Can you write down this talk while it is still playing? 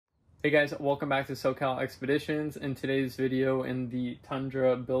Hey guys, welcome back to SoCal Expeditions. In today's video in the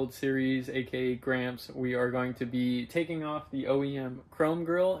Tundra build series, aka Gramps, we are going to be taking off the OEM chrome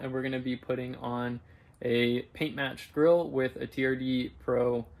grill and we're going to be putting on a paint matched grill with a TRD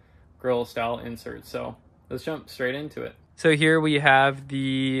Pro grill style insert. So let's jump straight into it. So here we have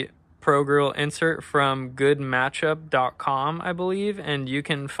the Pro Grill insert from goodmatchup.com, I believe, and you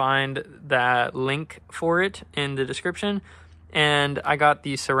can find that link for it in the description. And I got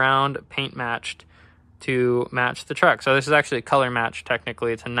the surround paint matched to match the truck. So this is actually a color match.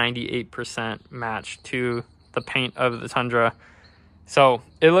 Technically, it's a 98% match to the paint of the Tundra. So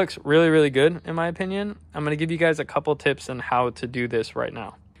it looks really, really good in my opinion. I'm going to give you guys a couple tips on how to do this right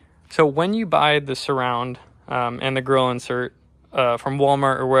now. So when you buy the surround and the grill insert from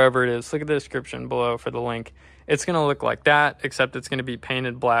Walmart or wherever it is, look at the description below for the link. It's going to look like that, except it's going to be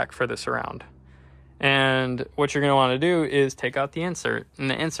painted black for the surround. And what you're going to want to do is take out the insert. And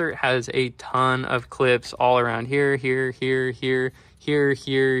the insert has a ton of clips all around here, here, here, here, here,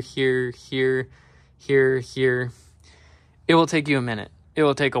 here, here, here, here, here. It will take you a minute. It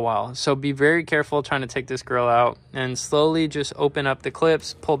will take a while. So be very careful trying to take this grill out and slowly just open up the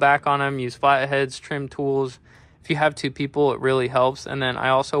clips, pull back on them, use flatheads, trim tools. If you have two people, it really helps. And then I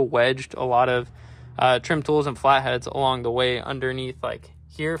also wedged a lot of trim tools and flatheads along the way underneath, like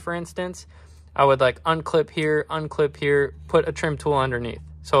here, for instance. I would like unclip here, put a trim tool underneath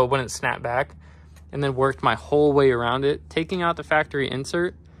so it wouldn't snap back, and then worked my whole way around it. Taking out the factory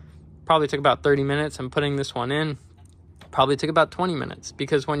insert probably took about 30 minutes, and putting this one in probably took about 20 minutes,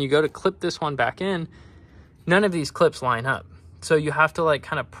 because when you go to clip this one back in, none of these clips line up. So you have to like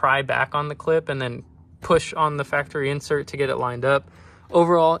kind of pry back on the clip and then push on the factory insert to get it lined up.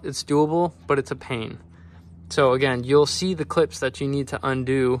 Overall, it's doable, but it's a pain. So again, you'll see the clips that you need to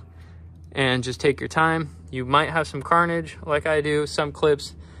undo, and just take your time. You might have some carnage like I do. Some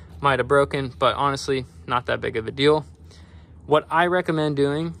clips might have broken, but honestly, not that big of a deal. What I recommend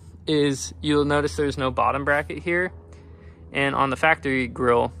doing is, you'll notice there's no bottom bracket here. And on the factory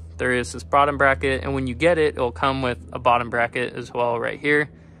grill, there is this bottom bracket. And when you get it, it'll come with a bottom bracket as well right here.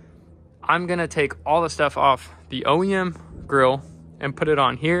 I'm gonna take all the stuff off the OEM grill and put it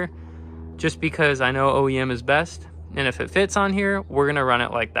on here, just because I know OEM is best. And if it fits on here, we're gonna run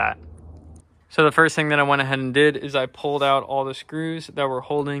it like that. So the first thing that I went ahead and did is I pulled out all the screws that were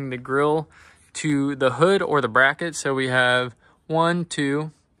holding the grill to the hood or the bracket. So we have 1,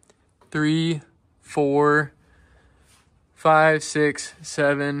 2, 3, 4, 5, 6,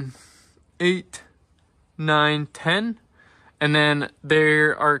 7, 8, 9, 10. And then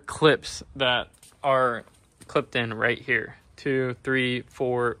there are clips that are clipped in right here. 2, 3,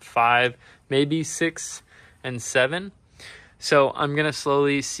 4, 5, maybe 6 and 7. So I'm going to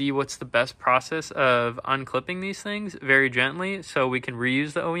slowly see what's the best process of unclipping these things very gently so we can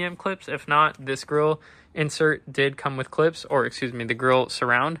reuse the OEM clips. If not, this grill insert did come with clips, or excuse me, the grill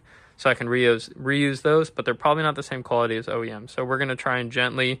surround, so I can reuse those, but they're probably not the same quality as OEM. So we're going to try and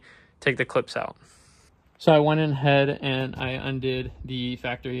gently take the clips out. So I went ahead and I undid the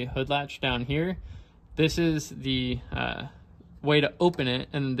factory hood latch down here. This is the way to open it,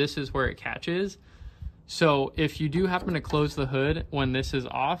 and this is where it catches. So if you do happen to close the hood when this is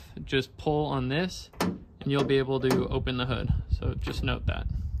off, just pull on this and you'll be able to open the hood. So just note that.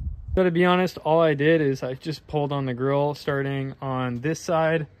 So to be honest, all I did is I just pulled on the grill starting on this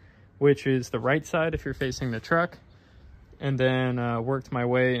side, which is the right side if you're facing the truck, and then worked my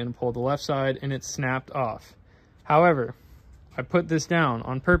way and pulled the left side, and it snapped off. However, I put this down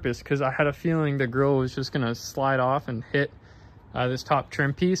on purpose because I had a feeling the grill was just gonna slide off and hit this top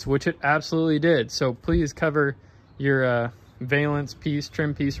trim piece, which it absolutely did. So please cover your valance piece,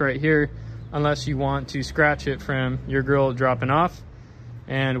 trim piece right here, unless you want to scratch it from your grill dropping off.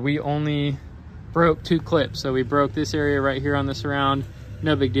 And we only broke 2 clips. So we broke this area right here on the surround.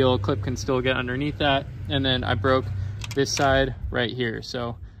 No big deal, a clip can still get underneath that. And then I broke this side right here.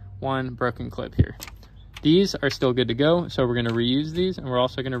 So 1 broken clip here. These are still good to go. So we're gonna reuse these, and we're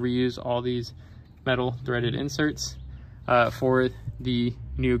also gonna reuse all these metal threaded inserts for the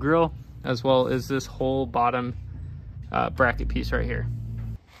new grill, as well as this whole bottom bracket piece right here.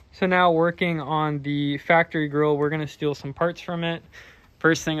 So now working on the factory grill, we're going to steal some parts from it.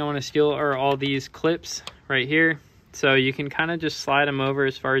 First thing I want to steal are all these clips right here. So you can kind of just slide them over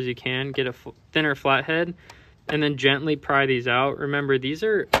as far as you can, get a thinner flathead, and then gently pry these out. Remember, these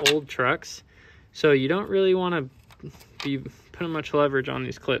are old trucks, so you don't really want to be putting much leverage on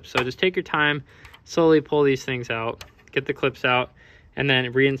these clips. So just take your time, slowly pull these things out, get the clips out, and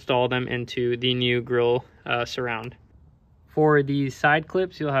then reinstall them into the new grill surround. For these side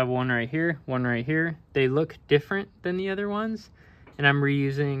clips, you'll have one right here, one right here. They look different than the other ones, and I'm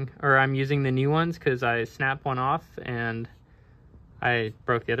using the new ones because I snapped one off and I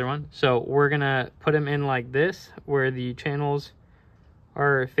broke the other one. So we're gonna put them in like this, where the channels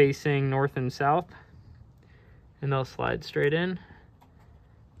are facing north and south, and they'll slide straight in,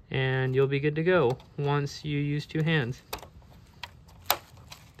 and you'll be good to go once you use two hands.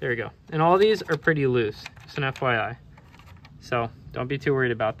 There we go. And all these are pretty loose, just an FYI. So don't be too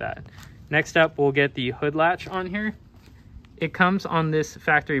worried about that. Next up, we'll get the hood latch on here. It comes on this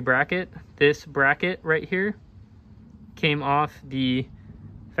factory bracket. This bracket right here came off the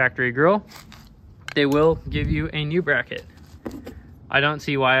factory grill. They will give you a new bracket. I don't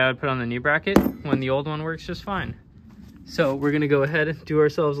see why I would put on the new bracket when the old one works just fine. So we're gonna go ahead and do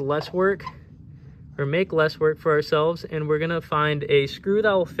ourselves less work, or make less work for ourselves, and we're gonna find a screw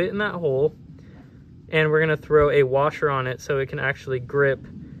that will fit in that hole, and we're gonna throw a washer on it so it can actually grip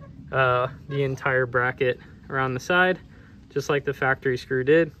the entire bracket around the side, just like the factory screw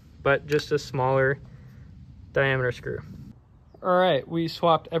did, but just a smaller diameter screw. All right, we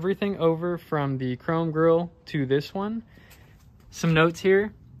swapped everything over from the chrome grill to this one. Some notes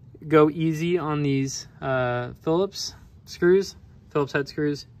here: go easy on these Phillips head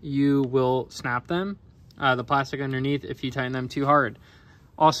screws. You will snap them, the plastic underneath, if you tighten them too hard.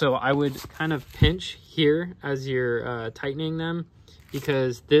 Also, I would kind of pinch here as you're tightening them,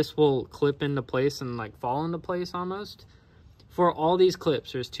 because this will clip into place and like fall into place almost. For all these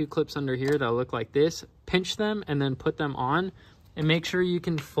clips, there's two clips under here that look like this. Pinch them and then put them on, and make sure you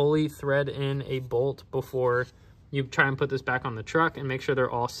can fully thread in a bolt before you try and put this back on the truck, and make sure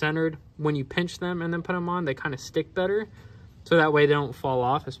they're all centered. When you pinch them and then put them on, they kind of stick better, so that way they don't fall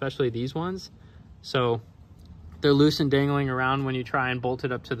off, especially these ones. So they're loose and dangling around when you try and bolt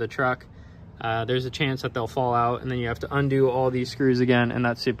it up to the truck. There's a chance that they'll fall out, and then you have to undo all these screws again, and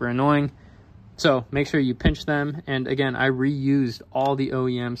that's super annoying. So make sure you pinch them. And again, I reused all the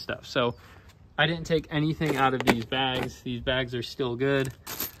OEM stuff, so I didn't take anything out of these bags. These bags are still good.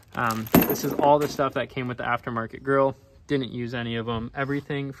 This is all the stuff that came with the aftermarket grill. Didn't use any of them.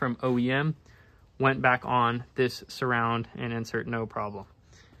 Everything from OEM went back on this surround and insert, no problem.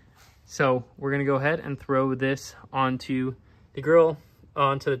 So we're gonna go ahead and throw this onto the grill,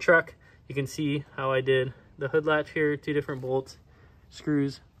 onto the truck. You can see how I did the hood latch here, two different bolts,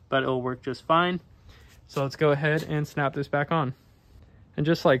 screws, but it'll work just fine. So let's go ahead and snap this back on. And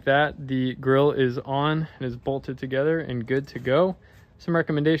just like that, the grill is on and is bolted together and good to go. Some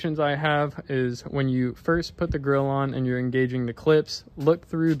recommendations I have is, when you first put the grill on and you're engaging the clips, look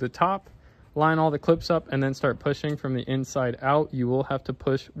through the top, line all the clips up, and then start pushing from the inside out. You will have to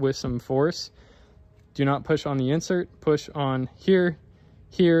push with some force. Do not push on the insert, push on here,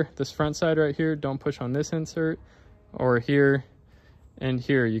 this front side right here. Don't push on this insert, or here and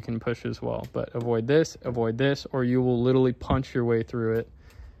here you can push as well, but avoid this, or you will literally punch your way through it.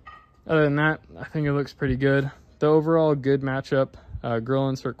 Other than that, I think it looks pretty good. The overall good matchup. Grill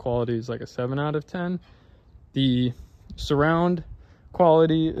insert quality is like a 7 out of 10. The surround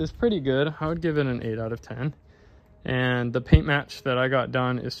quality is pretty good. I would give it an 8 out of 10. And the paint match that I got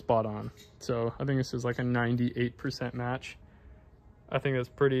done is spot on. So I think this is like a 98% match. I think that's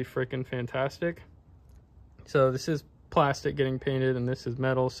pretty freaking fantastic. So this is plastic getting painted and this is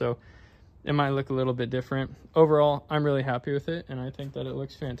metal, so it might look a little bit different. Overall, I'm really happy with it, and I think that it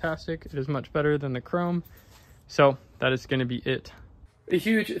looks fantastic. It is much better than the chrome. So that is going to be it. A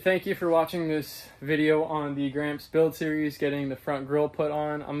huge thank you for watching this video on the Gramps build series, getting the front grille put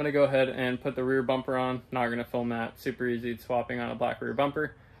on. I'm going to go ahead and put the rear bumper on. Not going to film that. Super easy. It's swapping on a black rear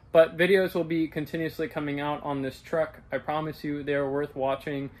bumper. But videos will be continuously coming out on this truck. I promise you they are worth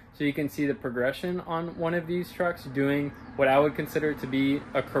watching, so you can see the progression on one of these trucks doing what I would consider to be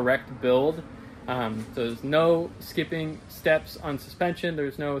a correct build. So there's no skipping steps on suspension.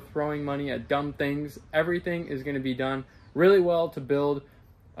 There's no throwing money at dumb things. Everything is going to be done really well to build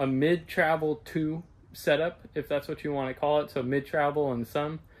a mid-travel 2 setup, if that's what you want to call it. So mid-travel and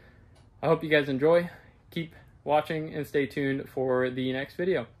some. I hope you guys enjoy. Keep watching and stay tuned for the next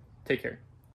video. Take care.